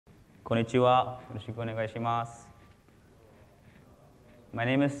Konnichiwa, Yoshiko negaishimasu. My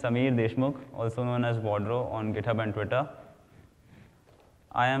name is Deshmukh, also known as Wadro on GitHub and Twitter.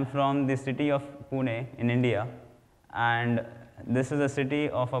 I am from the city of Pune in India, and this is a city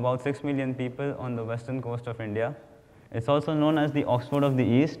of about 6 million people on the western coast of India. It's also known as the Oxford of the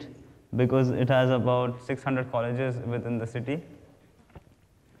East because it has about 600 colleges within the city.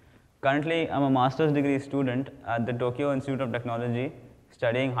 Currently, I'm a master's degree student at the Tokyo Institute of Technology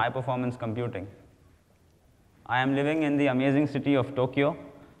studying high-performance computing. I am living in the amazing city of Tokyo,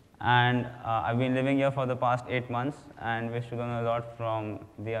 and I've been living here for the past 8 months and wish to learn a lot from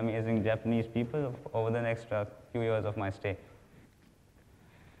the amazing Japanese people over the next few years of my stay.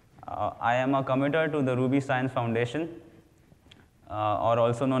 I am a committer to the Ruby Science Foundation, or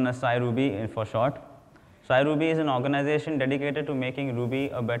also known as SciRuby for short. SciRuby is an organization dedicated to making Ruby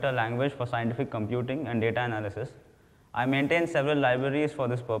a better language for scientific computing and data analysis. I maintain several libraries for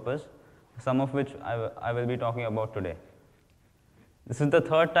this purpose, some of which I will be talking about today. This is the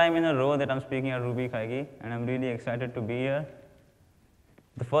third time in a row that I'm speaking at RubyKaigi, and I'm really excited to be here.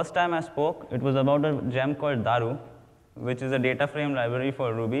 The first time I spoke, it was about a gem called Daru, which is a data frame library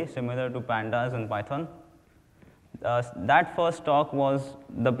for Ruby, similar to pandas in Python. That first talk was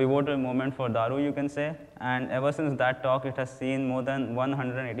the pivotal moment for Daru, you can say, and ever since that talk, it has seen more than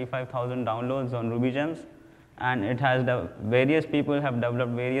 185,000 downloads on Ruby gems, and it has various people have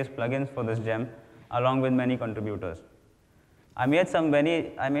developed various plugins for this gem, along with many contributors. I made some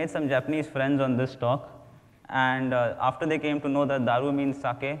Japanese friends on this talk, and after they came to know that Daru means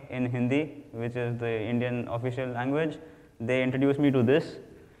sake in Hindi, which is the Indian official language, they introduced me to this,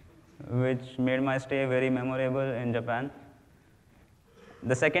 which made my stay very memorable in Japan.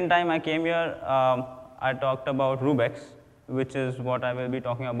 The second time I came here, I talked about Rubex, which is what I will be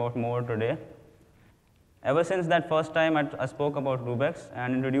talking about more today. Ever since that first time I spoke about Rubex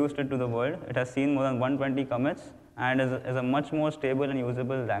and introduced it to the world, it has seen more than 120 commits and is a much more stable and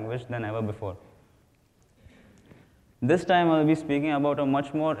usable language than ever before. This time I will be speaking about a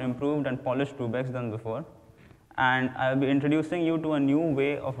much more improved and polished Rubex than before, and I will be introducing you to a new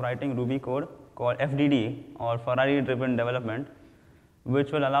way of writing Ruby code called FDD, or Ferrari Driven Development,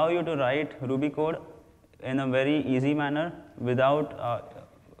 which will allow you to write Ruby code in a very easy manner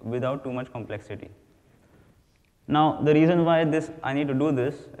without too much complexity. Now, the reason why I need to do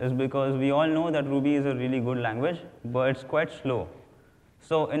this is because we all know that Ruby is a really good language, but it's quite slow.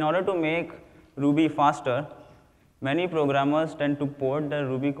 So in order to make Ruby faster, many programmers tend to port their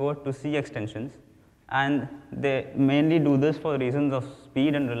Ruby code to C extensions, and they mainly do this for reasons of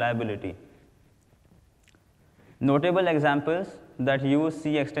speed and reliability. Notable examples that use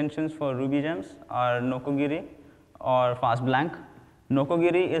C extensions for Ruby gems are Nokogiri or FastBlank.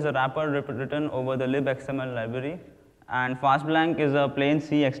 Nokogiri is a wrapper written over the libxml library, and FastBlank is a plain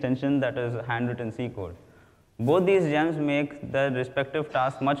C extension that is handwritten C code. Both these gems make their respective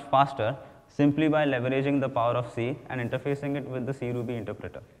tasks much faster simply by leveraging the power of C and interfacing it with the C Ruby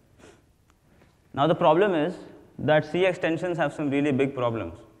interpreter. Now the problem is that C extensions have some really big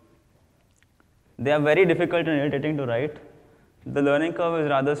problems. They are very difficult and irritating to write. The learning curve is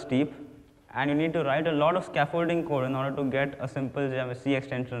rather steep, and you need to write a lot of scaffolding code in order to get a simple C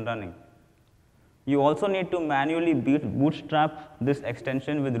extension running. You also need to manually bootstrap this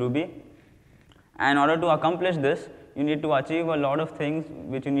extension with Ruby, and in order to accomplish this, you need to achieve a lot of things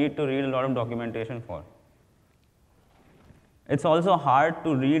which you need to read a lot of documentation for. It's also hard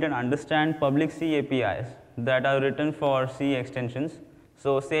to read and understand public C APIs that are written for C extensions.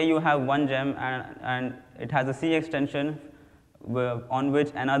 So say you have one gem and it has a C extension on which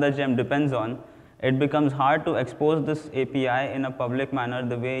another gem depends on, it becomes hard to expose this API in a public manner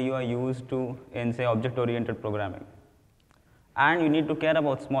the way you are used to in, say, object-oriented programming. And you need to care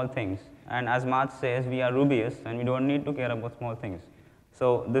about small things. And as Math says, we are Rubyists, and we don't need to care about small things.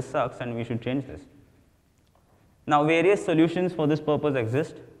 So this sucks, and we should change this. Now, various solutions for this purpose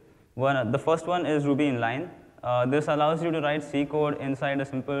exist. The first one is Ruby Inline. This allows you to write C code inside a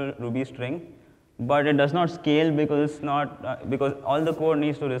simple Ruby string, but it does not scale because because all the code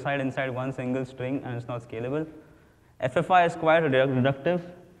needs to reside inside one single string, and it's not scalable. FFI is quite reductive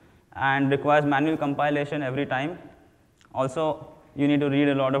and requires manual compilation every time. Also, you need to read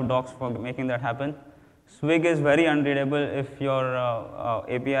a lot of docs for making that happen. Swig is very unreadable if your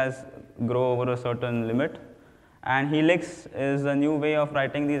APIs grow over a certain limit. And Helix is a new way of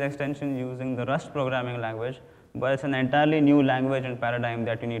writing these extensions using the Rust programming language, but it's an entirely new language and paradigm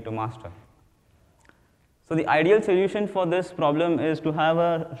that you need to master. So the ideal solution for this problem is to have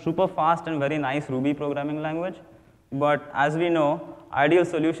a super fast and very nice Ruby programming language, but as we know, ideal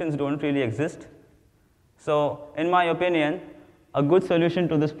solutions don't really exist. So in my opinion, A good solution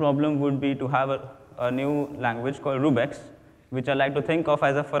to this problem would be to have a new language called Rubex, which I like to think of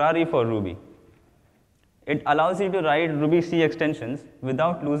as a Ferrari for Ruby. It allows you to write Ruby C extensions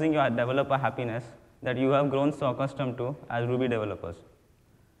without losing your developer happiness that you have grown so accustomed to as Ruby developers.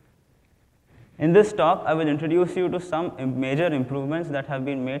 In this talk, I will introduce you to some major improvements that have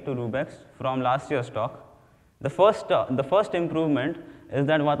been made to Rubex from last year's talk. The first improvement is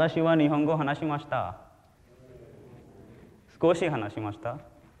that watashi wa nihongo hanashimashita. Skoshi hanashimashita.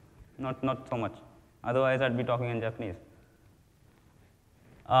 Not so much. Otherwise, I'd be talking in Japanese.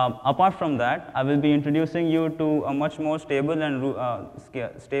 Apart from that, I will be introducing you to a much more stable and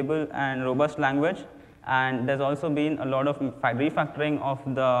robust language, and there's also been a lot of refactoring of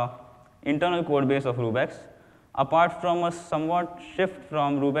the internal code base of Rubex, apart from a somewhat shift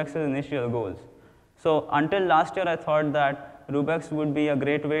from Rubex's initial goals. So until last year, I thought that Rubex would be a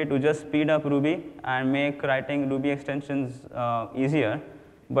great way to just speed up Ruby and make writing Ruby extensions easier.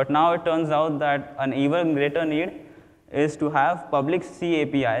 But now it turns out that an even greater need is to have public C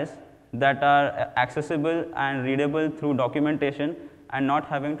APIs that are accessible and readable through documentation and not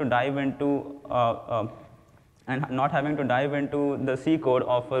having to dive into the C code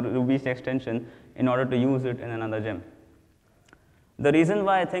of a Ruby extension in order to use it in another gem. The reason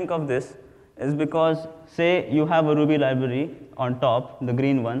why I think of this is because, say you have a Ruby library on top, the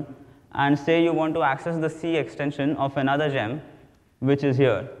green one, and say you want to access the C extension of another gem, which is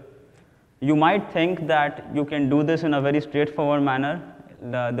here. You might think that you can do this in a very straightforward manner,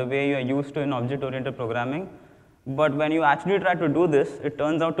 the way you are used to in object-oriented programming. But when you actually try to do this, it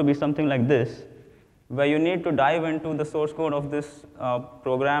turns out to be something like this, where you need to dive into the source code of this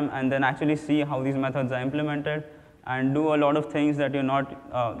program and then actually see how these methods are implemented and do a lot of things that you're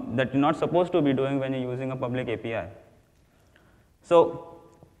not supposed to be doing when you're using a public API. So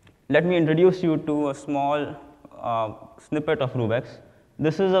let me introduce you to a small snippet of Rubex.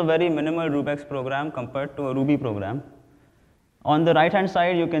 This is a very minimal Rubex program compared to a Ruby program. On the right-hand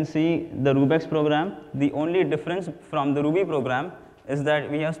side, you can see the Rubex program. The only difference from the Ruby program is that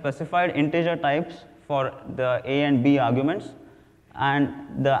we have specified integer types for the A and B arguments,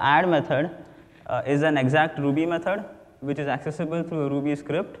 and the add method is an exact Ruby method, which is accessible through a Ruby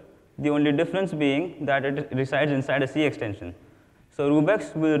script, the only difference being that it resides inside a C extension. So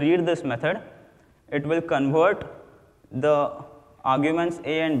Rubex will read this method. It will convert the arguments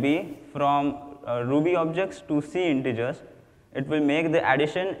A and B from Ruby objects to C integers. It will make the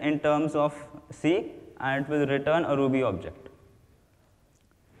addition in terms of C, and it will return a Ruby object.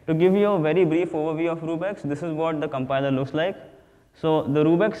 To give you a very brief overview of Rubex, this is what the compiler looks like. So the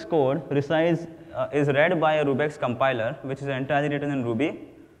Rubex code is read by a Rubex compiler, which is entirely written in Ruby.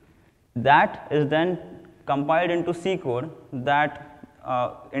 That is then compiled into C code that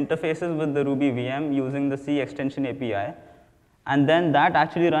interfaces with the Ruby VM using the C extension API. And then that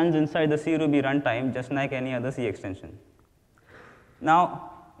actually runs inside the C Ruby runtime, just like any other C extension.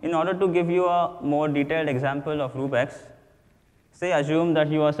 Now, in order to give you a more detailed example of Rubex, say assume that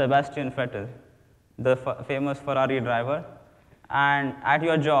you are Sebastian Vettel, the famous Ferrari driver, and at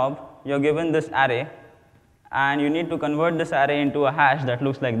your job, you're given this array, and you need to convert this array into a hash that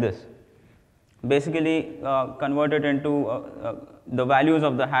looks like this. Basically, convert it into the values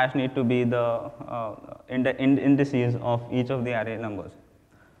of the hash need to be the indices of each of the array numbers.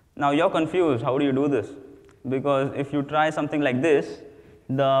 Now, you're confused. How do you do this? Because if you try something like this,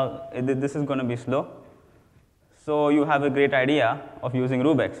 this is going to be slow. So you have a great idea of using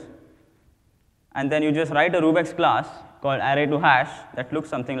Rubex. And then you just write a Rubex class called array2hash that looks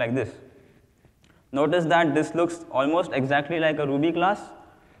something like this. Notice that this looks almost exactly like a Ruby class,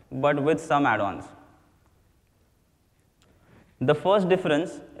 but with some add-ons. The first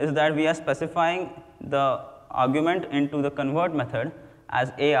difference is that we are specifying the argument into the convert method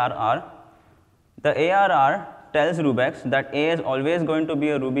as ARR. The ARR tells Rubex that A is always going to be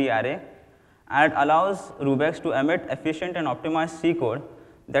a Ruby array, and it allows Rubex to emit efficient and optimized C code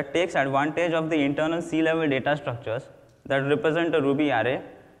that takes advantage of the internal C-level data structures that represent a Ruby array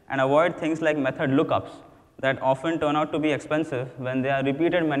and avoid things like method lookups that often turn out to be expensive when they are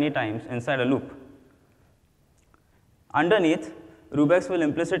repeated many times inside a loop. Underneath, Rubex will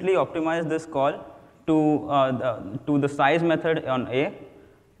implicitly optimize this call to the size method on A,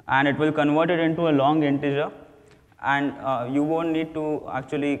 and it will convert it into a long integer, and you won't need to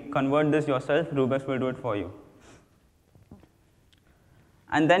actually convert this yourself. Rubex will do it for you.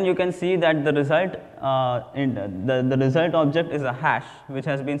 And then you can see that the result the result object is a hash which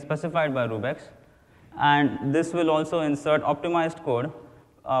has been specified by Rubex, and this will also insert optimized code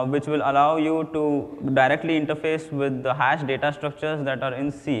which will allow you to directly interface with the hash data structures that are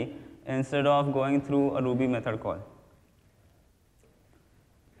in C instead of going through a Ruby method call.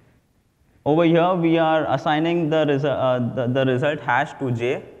 Over here, we are assigning the result hash to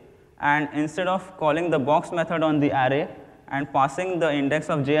j, and instead of calling the box method on the array and passing the index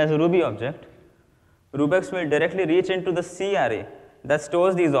of j as a Ruby object, Rubex will directly reach into the C array that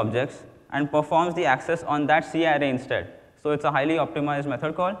stores these objects and performs the access on that C array instead. So it's a highly optimized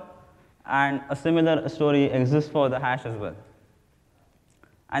method call, and a similar story exists for the hash as well.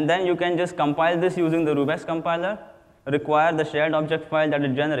 And then you can just compile this using the Rubex compiler, require the shared object file that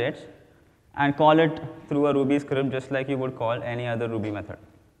it generates, and call it through a Ruby script just like you would call any other Ruby method.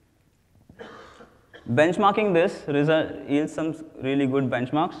 Benchmarking this result yields some really good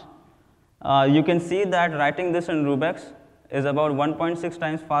benchmarks. You can see that writing this in Rubex is about 1.6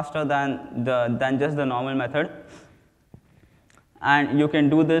 times faster than just the normal method. And you can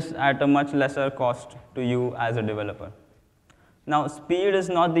do this at a much lesser cost to you as a developer. Now, speed is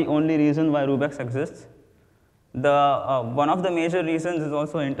not the only reason why Rubex exists. One of the major reasons is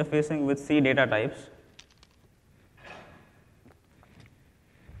also interfacing with C data types.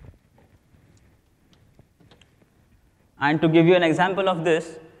 And to give you an example of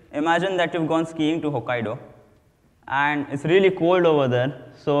this, imagine that you've gone skiing to Hokkaido, and it's really cold over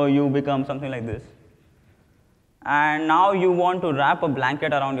there, so you become something like this. And now you want to wrap a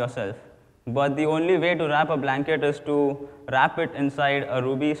blanket around yourself, but the only way to wrap a blanket is to wrap it inside a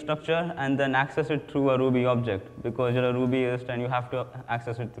Ruby structure and then access it through a Ruby object, because you're a Rubyist and you have to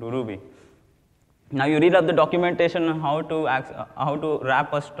access it through Ruby. Now you read up the documentation on how to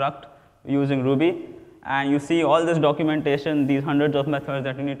wrap a struct using Ruby, and you see all this documentation, these hundreds of methods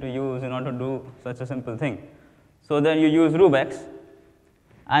that you need to use in order to do such a simple thing. So then you use Rubex,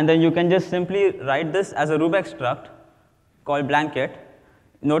 and then you can just simply write this as a Rubex struct called blanket.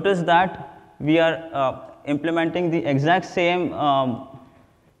 Notice that we are implementing the exact same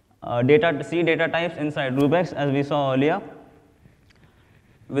C data types inside Rubex as we saw earlier,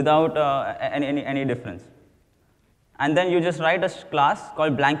 without any difference. And then you just write a class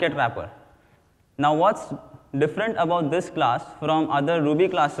called blanket wrapper. Now, what's different about this class from other Ruby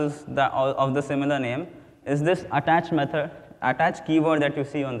classes of the similar name is this attach method, attach keyword that you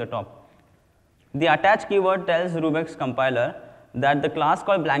see on the top. The attach keyword tells Rubex compiler that the class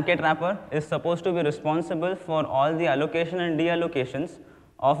called blanket wrapper is supposed to be responsible for all the allocation and deallocations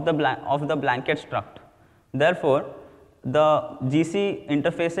of the blanket struct. Therefore, the GC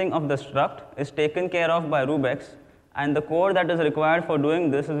interfacing of the struct is taken care of by Rubex, and the code that is required for doing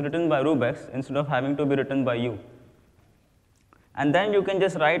this is written by Rubex instead of having to be written by you. And then you can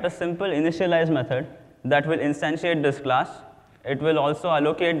just write a simple initialize method that will instantiate this class. It will also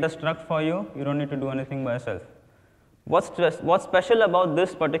allocate the struct for you. You don't need to do anything by yourself. What's special about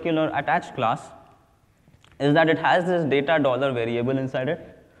this particular attached class is that it has this data dollar variable inside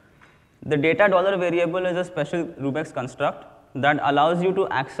it. The data dollar variable is a special Rubex construct that allows you to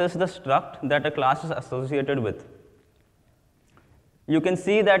access the struct that a class is associated with. You can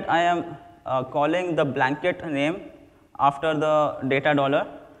see that I am calling the blanket name after the data dollar.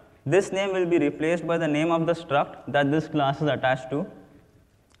 This name will be replaced by the name of the struct that this class is attached to.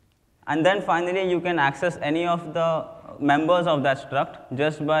 And then finally, you can access any of the members of that struct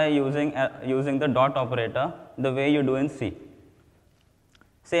just by using the dot operator the way you do in C.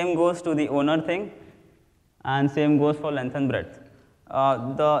 Same goes to the owner thing, and same goes for length and breadth.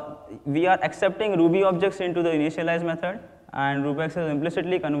 We are accepting Ruby objects into the initialize method, and Rubex is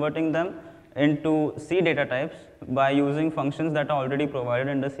implicitly converting them into C data types by using functions that are already provided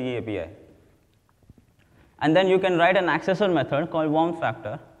in the C API. And then you can write an accessor method called warm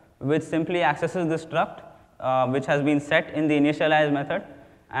factor, which simply accesses the struct which has been set in the initialize method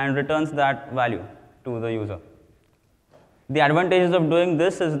and returns that value to the user. The advantages of doing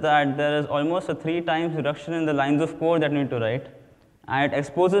this is that there is almost a 3 times reduction in the lines of code that you need to write, and it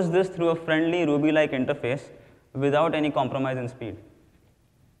exposes this through a friendly Ruby-like interface without any compromise in speed.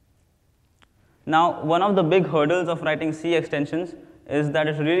 Now, one of the big hurdles of writing C extensions is that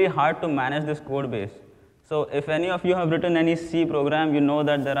it's really hard to manage this code base. So if any of you have written any C program, you know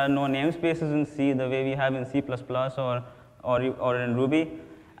that there are no namespaces in C the way we have in C++ or in Ruby.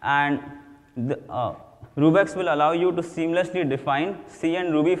 And Rubex will allow you to seamlessly define C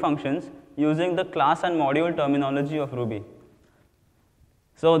and Ruby functions using the class and module terminology of Ruby.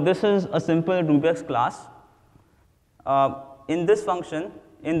 So this is a simple Rubex class. In this function,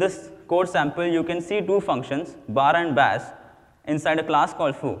 in this code sample, you can see 2 functions, bar and baz, inside a class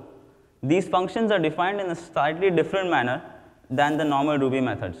called foo. These functions are defined in a slightly different manner than the normal Ruby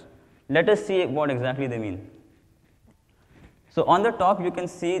methods. Let us see what exactly they mean. So on the top, you can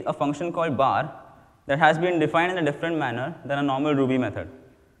see a function called bar that has been defined in a different manner than a normal Ruby method.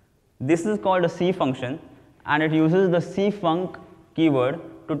 This is called a C function, and it uses the cfunc keyword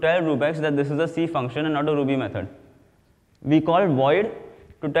to tell Rubex that this is a C function and not a Ruby method. We call void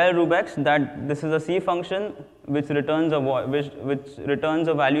to tell Rubex that this is a C function which returns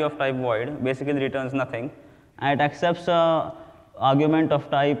a value of type void, basically returns nothing, and it accepts a argument of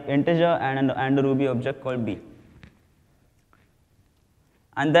type integer and a Ruby object called b.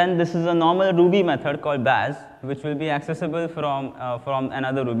 And then this is a normal Ruby method called baz, which will be accessible from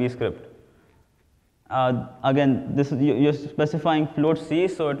another Ruby script. Again, this is, you're specifying float C,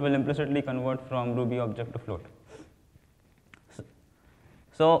 so it will implicitly convert from Ruby object to float.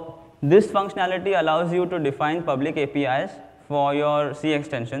 So this functionality allows you to define public APIs for your C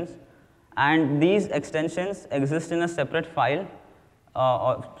extensions, and these extensions exist in a separate file.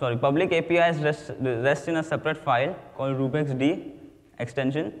 Public APIs rest in a separate file called rubexd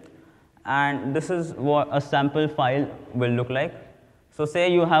extension, and this is what a sample file will look like. So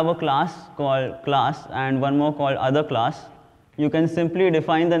say you have a class called class and one more called other class. You can simply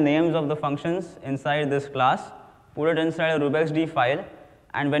define the names of the functions inside this class, put it inside a rubexd file,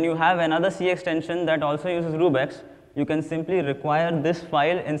 and when you have another C extension that also uses Rubex, you can simply require this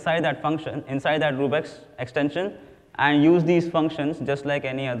file inside that function, inside that Rubex extension, and use these functions just like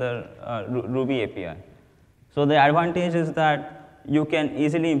any other Ruby API. So the advantage is that you can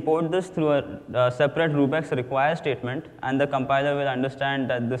easily import this through a separate Rubex require statement, and the compiler will understand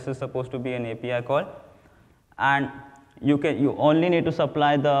that this is supposed to be an API call. And you only need to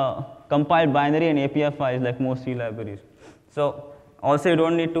supply the compiled binary and API files like most C libraries. So also you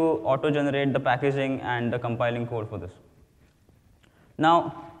don't need to auto-generate the packaging and the compiling code for this.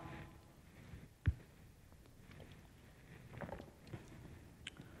 Now,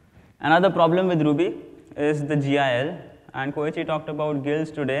 another problem with Ruby is the GIL, and Koichi talked about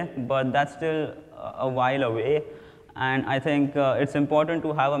guilds today, but that's still a while away, and I think it's important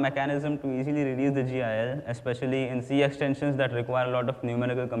to have a mechanism to easily release the GIL, especially in C extensions that require a lot of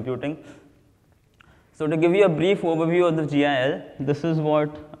numerical computing. So to give you a brief overview of the GIL, this is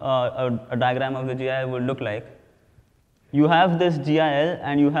what a diagram of the GIL would look like. You have this GIL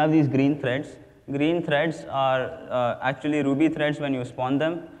and you have these green threads. Green threads are actually Ruby threads when you spawn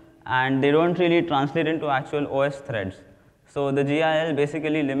them, and they don't really translate into actual OS threads. So the GIL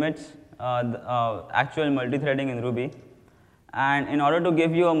basically limits actual multi-threading in Ruby. And in order to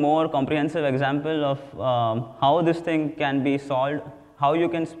give you a more comprehensive example of how this thing can be solved, how you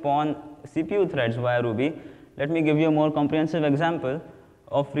can spawn CPU threads via Ruby, let me give you a more comprehensive example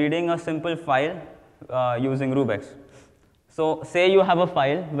of reading a simple file using Rubex. So say you have a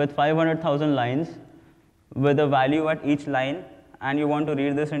file with 500,000 lines with a value at each line, and you want to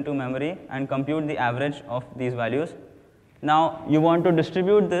read this into memory and compute the average of these values. Now you want to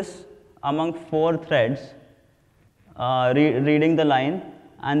distribute this among 4 threads, reading the line,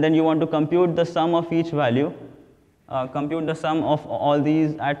 and then you want to compute the sum of each value, compute the sum of all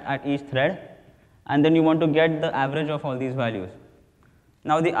these at each thread, and then you want to get the average of all these values.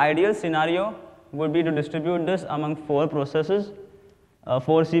 Now the ideal scenario would be to distribute this among 4 processes,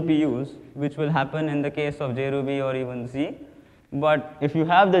 4 CPUs, which will happen in the case of JRuby or even Z. But if you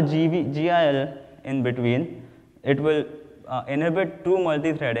have the GIL in between, it will inhibit true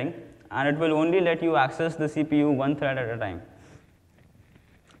multi-threading, and it will only let you access the CPU 1 thread at a time.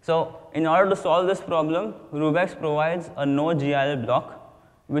 So in order to solve this problem, Rubex provides a no GIL block,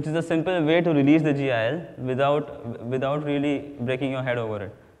 which is a simple way to release the GIL without really breaking your head over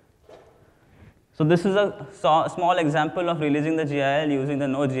it. So this is a small example of releasing the GIL using the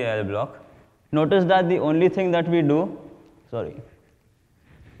no GIL block. Notice that the only thing that we do,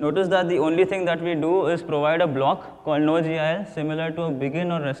 is provide a block called no GIL, similar to a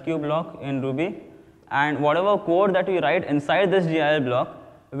begin or rescue block in Ruby, and whatever code that we write inside this GIL block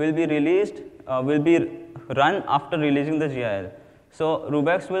will be run after releasing the GIL. So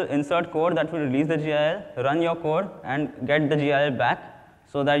Rubex will insert code that will release the GIL, run your code, and get the GIL back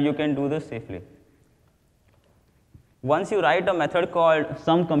so that you can do this safely. Once you write a method called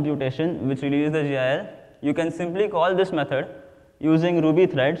SumComputation, which releases the GIL, you can simply call this method using Ruby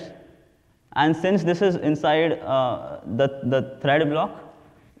threads, and since this is inside the thread block,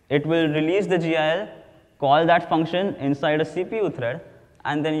 it will release the GIL, call that function inside a CPU thread,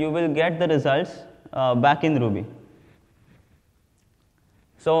 and then you will get the results back in Ruby.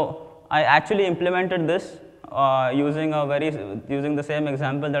 So I actually implemented this using the same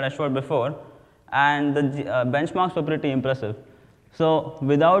example that I showed before, and the benchmarks were pretty impressive. So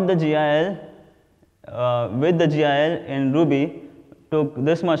without the GIL, with the GIL in Ruby took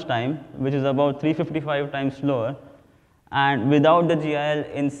this much time, which is about 355 times slower, and without the GIL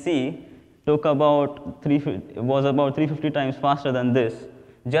in C was about 350 times faster than this.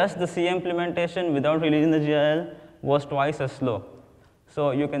 Just the C implementation without releasing the GIL was twice as slow.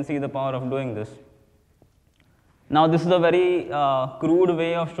 So you can see the power of doing this. Now this is a very crude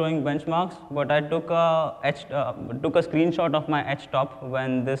way of showing benchmarks, but I took a screenshot of my etch top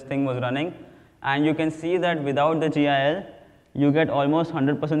when this thing was running, and you can see that without the GIL, you get almost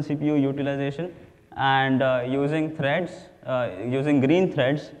 100% CPU utilization, and using threads, using green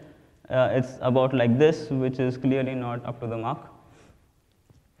threads, it's about like this, which is clearly not up to the mark.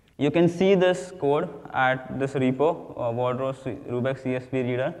 You can see this code at this repo, Wardrow's Rubex CSV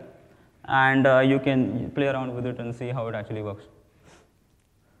reader, and you can play around with it and see how it actually works.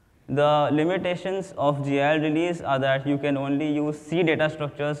 The limitations of GIL release are that you can only use C data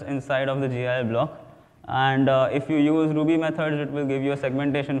structures inside of the GIL block, and if you use Ruby methods, it will give you a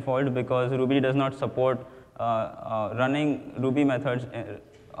segmentation fault because Ruby does not support running Ruby methods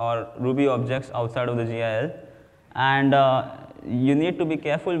or Ruby objects outside of the GIL. And you need to be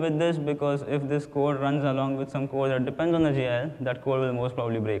careful with this because if this code runs along with some code that depends on the GIL, that code will most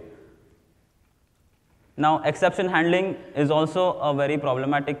probably break. Now, exception handling is also a very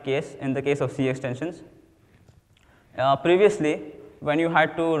problematic case in the case of C extensions. Previously, when you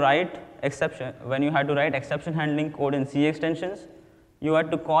had to write exception handling code in C extensions, you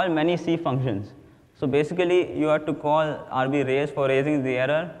had to call many C functions. So basically, you had to call RB raise for raising the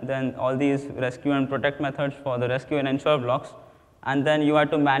error, then all these rescue and protect methods for the rescue and ensure blocks, and then you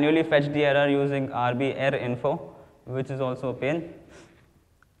had to manually fetch the error using RB error info, which is also a pain.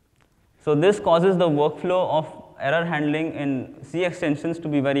 So this causes the workflow of error handling in C extensions to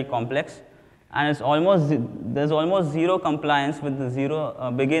be very complex, and there's almost zero compliance with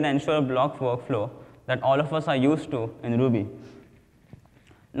the begin ensure block workflow that all of us are used to in Ruby.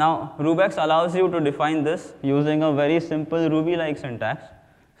 Now, Rubex allows you to define this using a very simple Ruby-like syntax.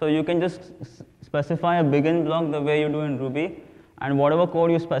 So you can just specify a begin block the way you do in Ruby, and whatever code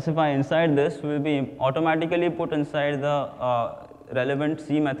you specify inside this will be automatically put inside the relevant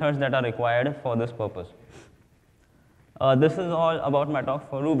C methods that are required for this purpose. This is all about my talk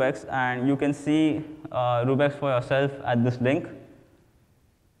for Rubex, and you can see Rubex for yourself at this link.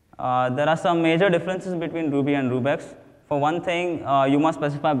 There are some major differences between Ruby and Rubex. For one thing, you must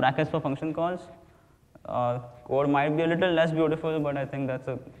specify brackets for function calls. Code might be a little less beautiful, but I think that's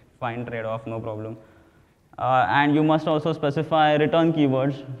a fine trade-off, no problem. And you must also specify return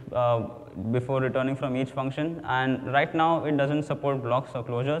keywords before returning from each function. And right now, it doesn't support blocks or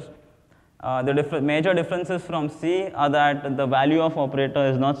closures. The major differences from C are that the value of operator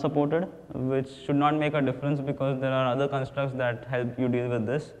is not supported, which should not make a difference because there are other constructs that help you deal with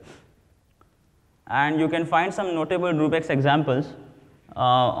this. And you can find some notable Rubex examples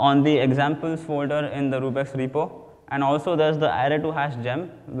on the examples folder in the Rubex repo. And also there's the array to hash gem,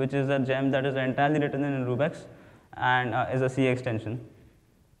 which is a gem that is entirely written in Rubex and is a C extension.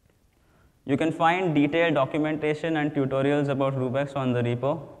 You can find detailed documentation and tutorials about Rubex on the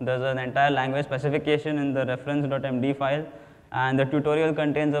repo. There's an entire language specification in the reference.md file, and the tutorial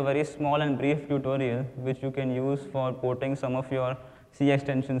contains a very small and brief tutorial which you can use for porting some of your C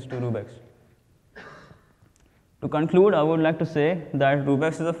extensions to Rubex. To conclude, I would like to say that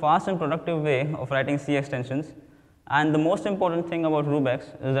Rubex is a fast and productive way of writing C extensions, and the most important thing about Rubex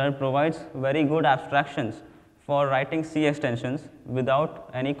is that it provides very good abstractions for writing C extensions without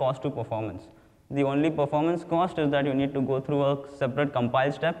any cost to performance. The only performance cost is that you need to go through a separate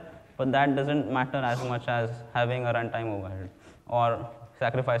compile step, but that doesn't matter as much as having a runtime overhead or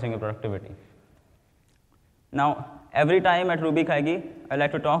sacrificing your productivity. Now, every time at RubyKaigi, I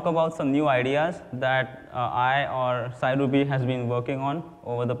like to talk about some new ideas that I or SciRuby has been working on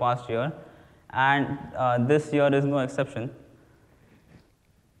over the past year, and this year is no exception.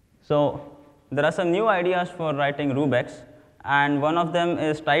 So, there are some new ideas for writing Rubex, and one of them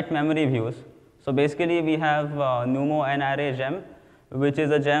is tight memory views. So basically, we have Numo NRA gem, which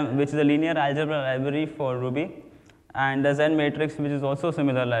is a linear algebra library for Ruby, and the Zen matrix, which is also a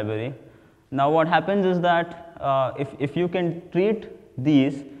similar library. Now, what happens is that if you can treat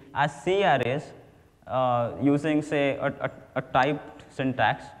these as C arrays using, say, a typed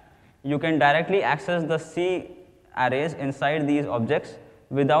syntax, you can directly access the C arrays inside these objects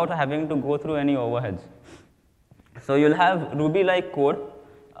without having to go through any overheads. So you'll have Ruby-like code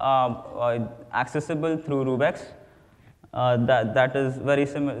accessible through Rubex that is very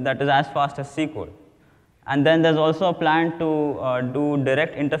similar, that is as fast as C code. And then there's also a plan to do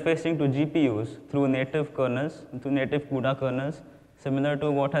direct interfacing to GPUs through native kernels, through native CUDA kernels, similar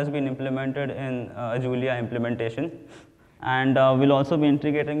to what has been implemented in a Julia implementation. And we'll also be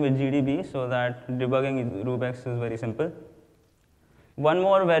integrating with GDB so that debugging Rubex is very simple. One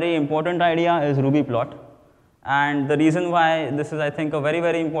more very important idea is RubyPlot. And the reason why this is, I think, a very,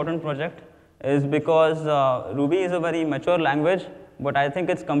 very important project is because Ruby is a very mature language, but I think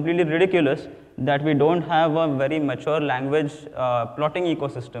it's completely ridiculous that we don't have a very mature language plotting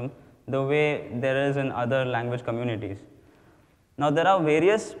ecosystem the way there is in other language communities. Now, there are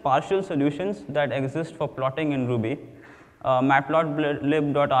various partial solutions that exist for plotting in Ruby.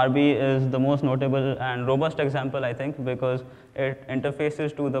 Matplotlib.rb is the most notable and robust example, I think, because it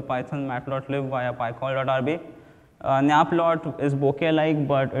interfaces to the Python matplotlib via pycall.rb. Nyaplot is bokeh-like,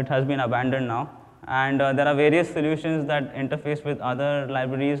 but it has been abandoned now. And there are various solutions that interface with other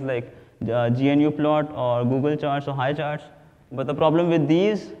libraries like GNUplot or Google Charts or HiCharts. But the problem with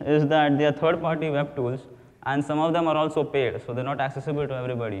these is that they are third-party web tools, and some of them are also paid, so they're not accessible to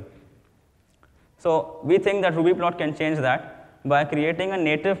everybody. So we think that RubyPlot can change that by creating a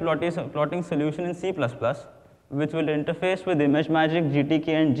native plotting solution in C++, which will interface with ImageMagick, GTK,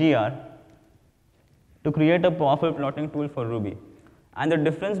 and GR to create a powerful plotting tool for Ruby. And the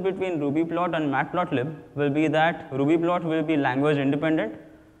difference between RubyPlot and Matplotlib will be that RubyPlot will be language independent.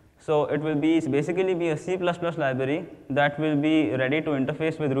 So it will basically be a C++ library that will be ready to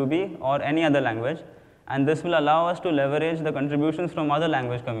interface with Ruby or any other language. And this will allow us to leverage the contributions from other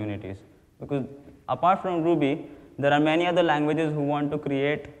language communities. Because apart from Ruby, there are many other languages who want to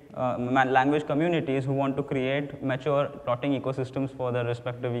create, language communities who want to create mature plotting ecosystems for their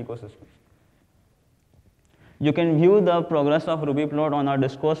respective ecosystems. You can view the progress of RubyPlot on our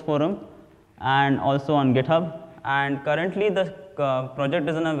discourse forum and also on GitHub. And currently, the project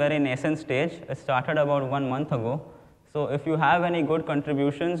is in a very nascent stage. It started about 1 month ago. So if you have any good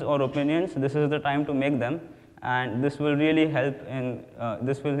contributions or opinions, this is the time to make them. And this will really help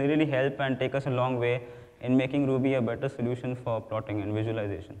and take us a long way in making Ruby a better solution for plotting and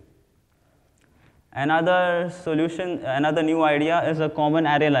visualization. Another new idea is a common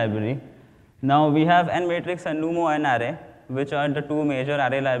array library. Now we have nmatrix and numo-narray, which are the two major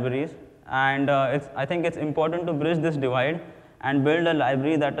array libraries. And I think it's important to bridge this divide and build a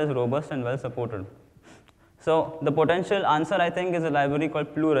library that is robust and well supported. So the potential answer, I think, is a library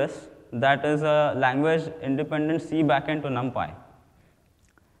called Pluris, that is a language-independent C backend to NumPy.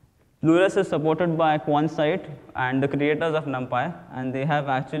 Pluris is supported by Quantsite and the creators of NumPy, and they have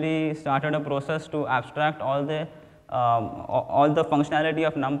actually started a process to abstract all the functionality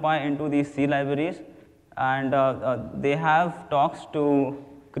of NumPy into these C libraries. And they have talks to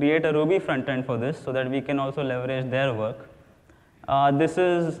create a Ruby frontend for this so that we can also leverage their work.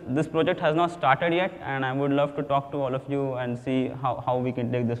 This project has not started yet, and I would love to talk to all of you and see how we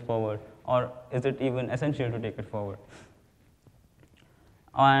can take this forward, or is it even essential to take it forward.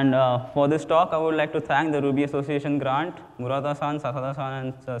 And for this talk, I would like to thank the Ruby Association grant, Murata-san, Sasada-san,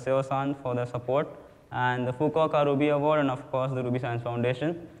 and Seo-san for their support, and the Fukuoka Ruby Award, and of course, the Ruby Science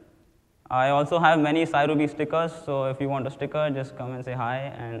Foundation. I also have many SciRuby stickers, so if you want a sticker, just come and say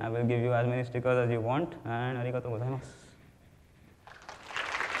hi, and I will give you as many stickers as you want, and arigatou gozaimasu.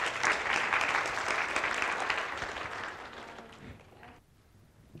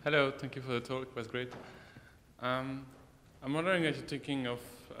 Hello, thank you for the talk, it was great. I'm wondering if you're thinking of,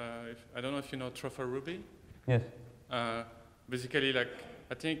 I don't know if you know Truffle Ruby? Yes. Basically, like,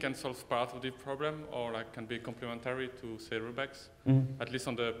 I think it can solve part of the problem, or like can be complementary to, say, Rubex, at least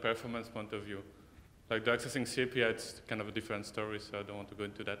on the performance point of view. Like the accessing CPI, it's kind of a different story, so I don't want to go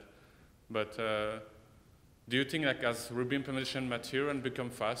into that. But do you think, like, as Ruby implementation mature and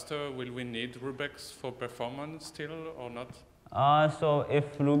become faster, will we need Rubex for performance still, or not? So if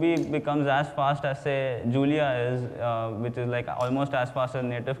Ruby becomes as fast as, say, Julia is, which is like almost as fast as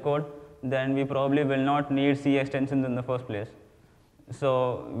native code, then we probably will not need C extensions in the first place.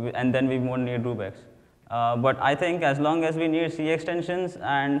 So, and then we won't need Rubex. But I think as long as we need C extensions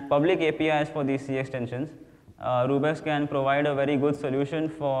and public APIs for these C extensions, Rubex can provide a very good solution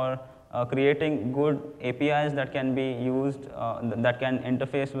for creating good APIs that can be used, that can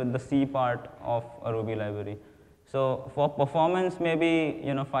interface with the C part of a Ruby library. So for performance, maybe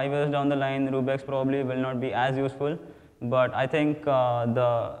 5 years down the line, Rubex probably will not be as useful. But I think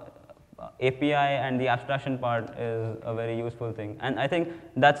the API and the abstraction part is a very useful thing. And I think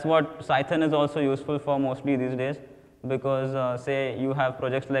that's what Python is also useful for mostly these days, because say you have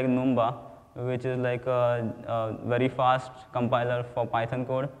projects like Numba, which is like a very fast compiler for Python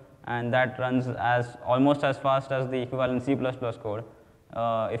code, and that runs almost as fast as the equivalent C++ code,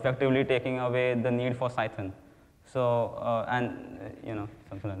 effectively taking away the need for Python. So, and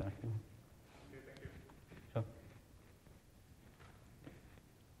something like that. Okay, thank you. Sure.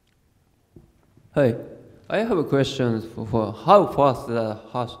 Hi, I have a question for how fast the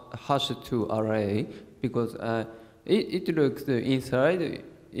hash2 array, because it looks inside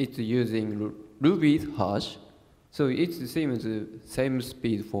it's using Ruby's hash, so it seems the same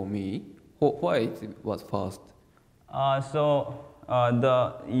speed for me. Why it was fast? So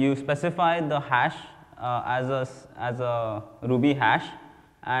you specify the hash as a Ruby hash,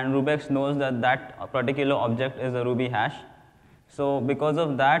 and Rubex knows that that particular object is a Ruby hash. So because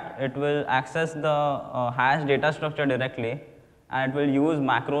of that, it will access the hash data structure directly, and it will use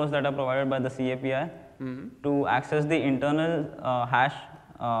macros that are provided by the C API to access the internal hash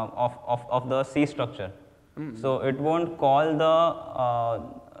of the C structure. So it won't call the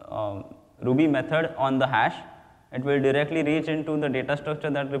Ruby method on the hash. It will directly reach into the data structure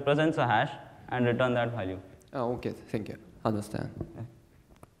that represents a hash and return that value. Oh, okay, thank you. Understand.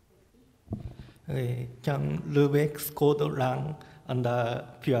 Can Rubex code run under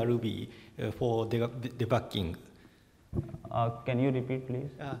pure Ruby for debugging? Can you repeat, please?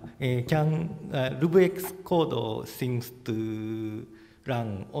 Can Rubex code seems to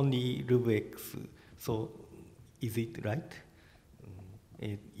run only Rubex? So is it right?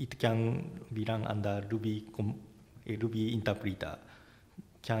 It can be run under Ruby interpreter.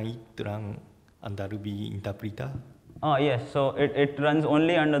 Can it run under Ruby interpreter? Yes, so it runs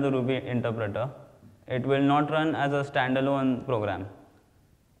only under the Ruby interpreter. It will not run as a standalone program.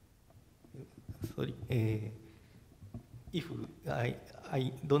 Sorry, if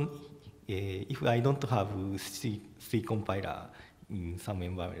I don't have C compiler in some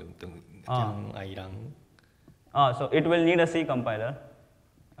environment, can I run? So it will need a C compiler,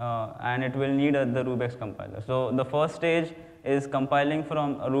 and it will need the Rubex compiler. So the first stage is compiling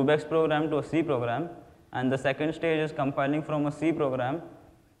from a Rubex program to a C program, and the second stage is compiling from a C program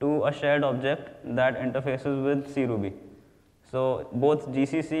to a shared object that interfaces with C Ruby. So both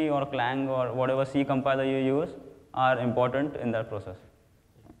GCC or Clang or whatever C compiler you use are important in that process.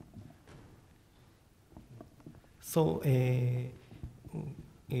 So even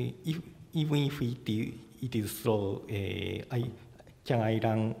if it is slow, can I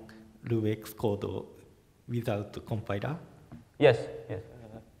run Rubex code without compiler? Yes, yes.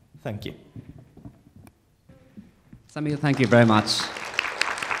 Thank you. Samuel, thank you very much.